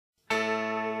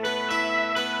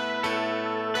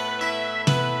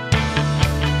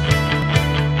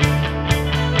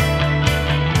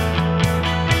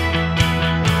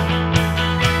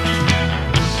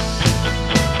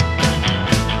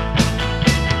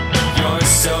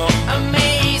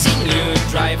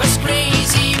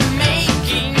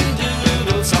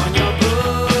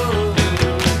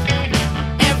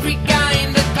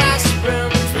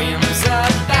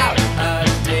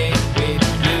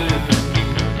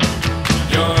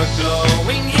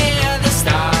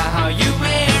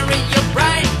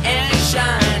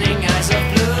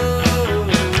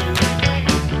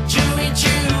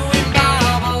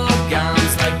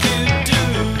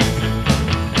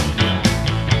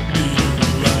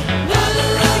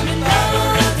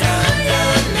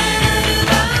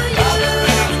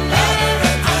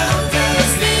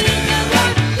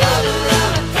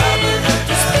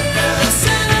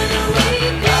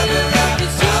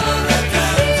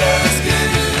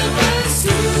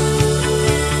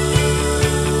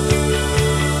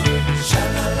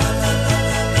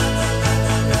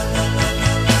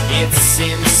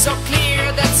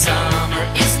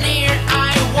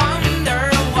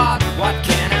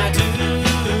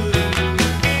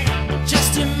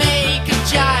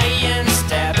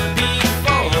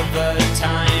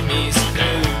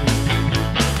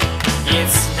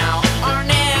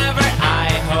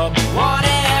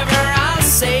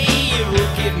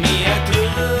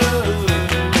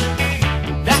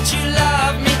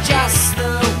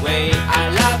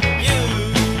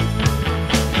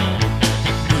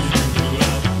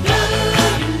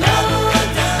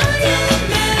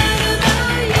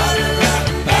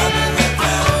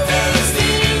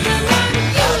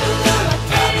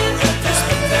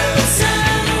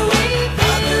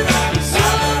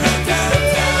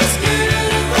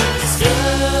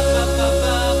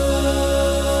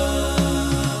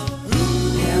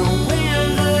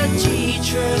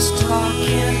pictures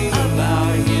talking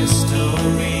about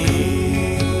history.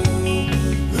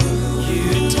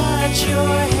 You touch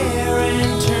your hair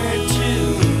and turn to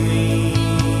me.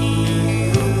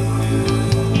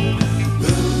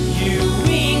 You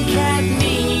wink at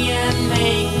me and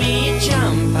make me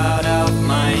jump out of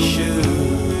my shoes.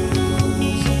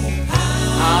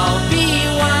 I'll be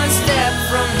one step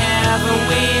from heaven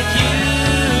with you.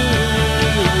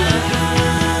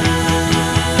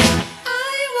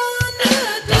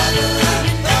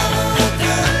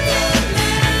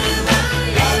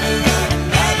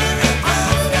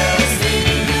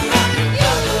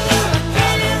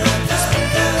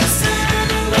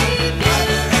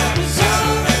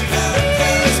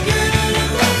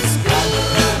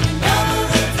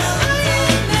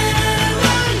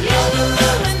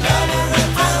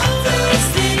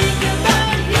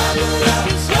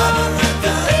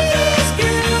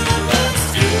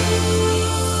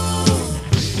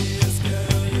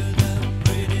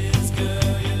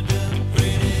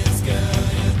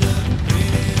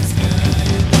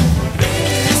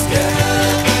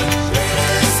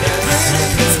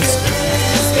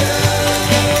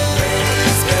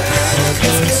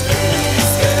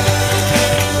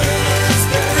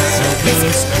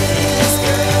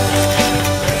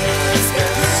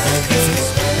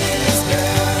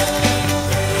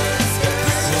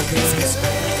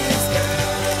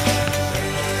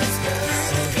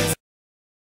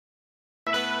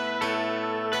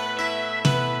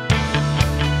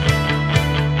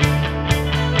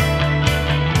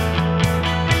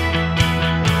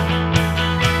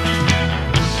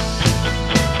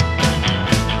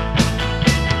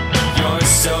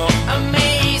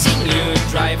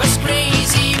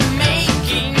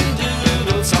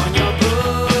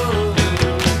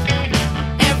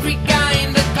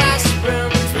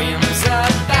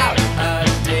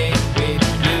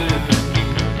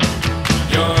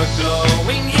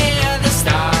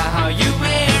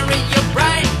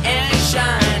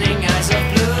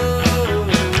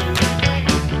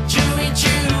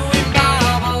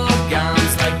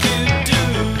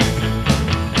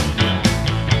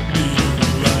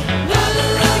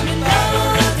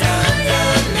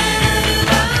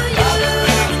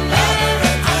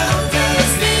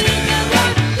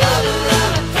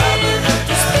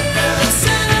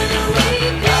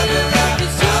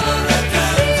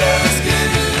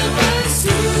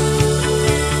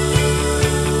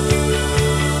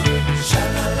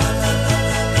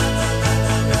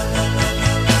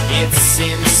 It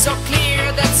seems so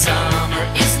clear that summer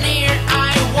is near.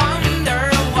 I wonder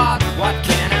what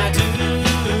can I do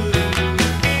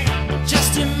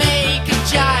just to make a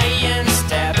giant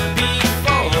step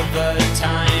before the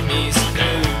time is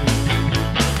through.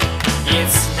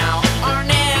 It's now or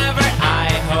never. I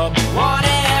hope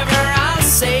whatever I'll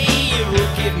say you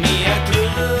will give me